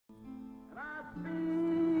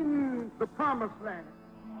the promised land.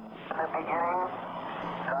 In the beginning,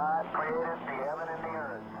 God created the heaven and the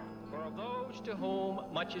earth. For of those to whom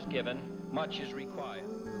much is given, much is required.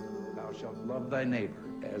 Thou shalt love thy neighbor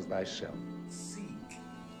as thyself. Seek,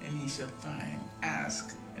 and ye shall find.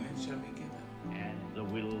 Ask, and it shall be given. And the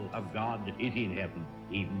will of God is in heaven,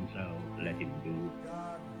 even so let him do.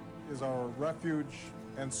 God is our refuge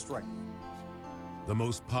and strength. The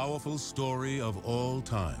most powerful story of all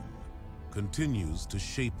time continues to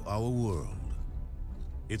shape our world.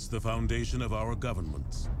 It's the foundation of our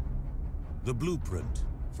governments, the blueprint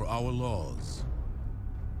for our laws,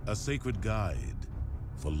 a sacred guide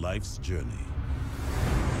for life's journey.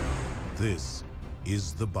 This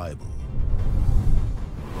is the Bible.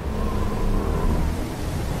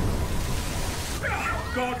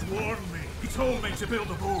 God warned me. He told me to build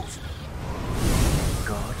a boat.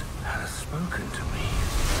 God has spoken to me.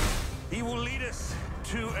 He will lead us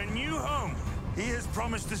to a new home. He has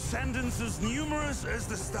promised descendants as numerous as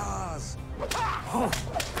the stars. Who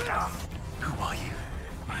are you?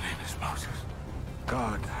 My name is Moses.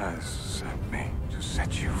 God has sent me to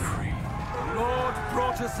set you free. The Lord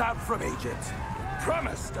brought us out from Egypt,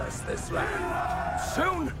 promised us this land.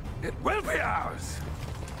 Soon, it will be ours.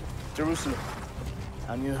 Jerusalem,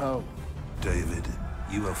 a new home. David,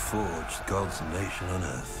 you have forged God's nation on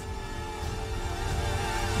earth.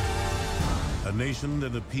 A nation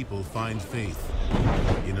and a people find faith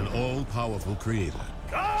in an all-powerful creator.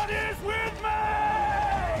 God is with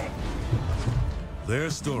me!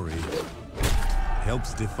 Their story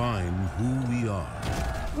helps define who we are.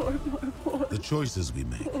 The choices we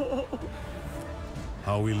make.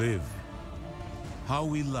 How we live. How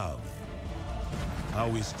we love. How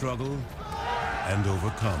we struggle and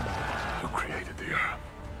overcome. Who created the earth,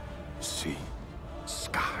 sea,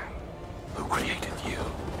 sky? Who created you?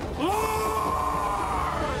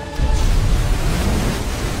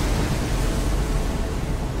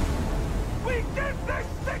 We give this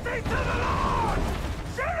city to the Lord!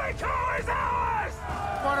 Jericho is ours!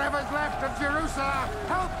 Whatever's left of Jerusalem,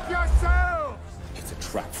 help yourselves! It's a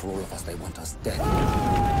trap for all of us. They want us dead.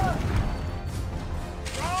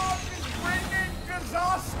 God is bringing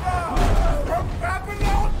disaster from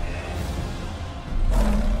Babylon!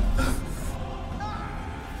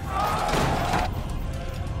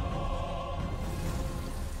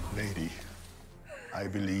 Lady, I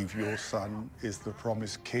believe your son is the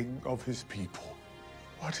promised king of his people.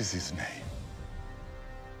 What is his name?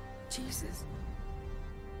 Jesus.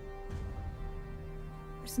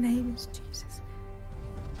 His name is Jesus.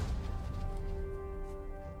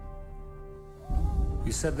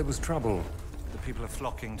 You said there was trouble. The people are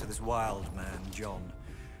flocking to this wild man, John.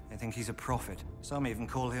 They think he's a prophet. Some even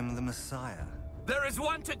call him the Messiah. There is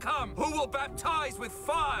one to come who will baptize with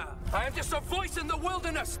fire. I am just a voice in the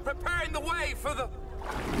wilderness, preparing the way for the...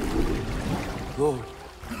 Lord,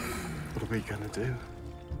 what are we gonna do?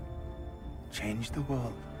 Change the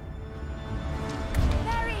world.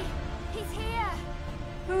 Dari! He's here!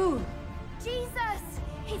 Who? Jesus!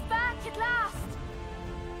 He's back at last!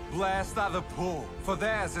 Blessed are the poor, for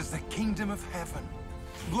theirs is the kingdom of heaven.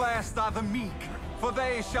 Blessed are the meek, for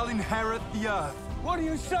they shall inherit the earth. What are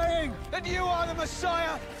you saying? That you are the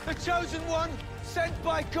Messiah, the chosen one, sent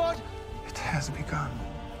by God? It has begun.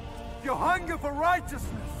 Your hunger for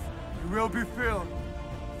righteousness, you will be filled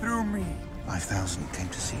through me. 5,000 came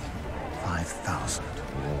to see. 5,000.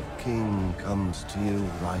 The king comes to you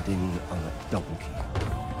riding on a donkey.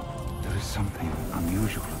 There is something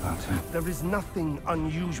unusual about him. There is nothing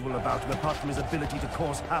unusual about him apart from his ability to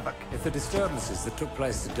cause havoc. If the disturbances that took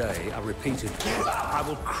place today are repeated, I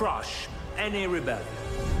will crush any rebellion.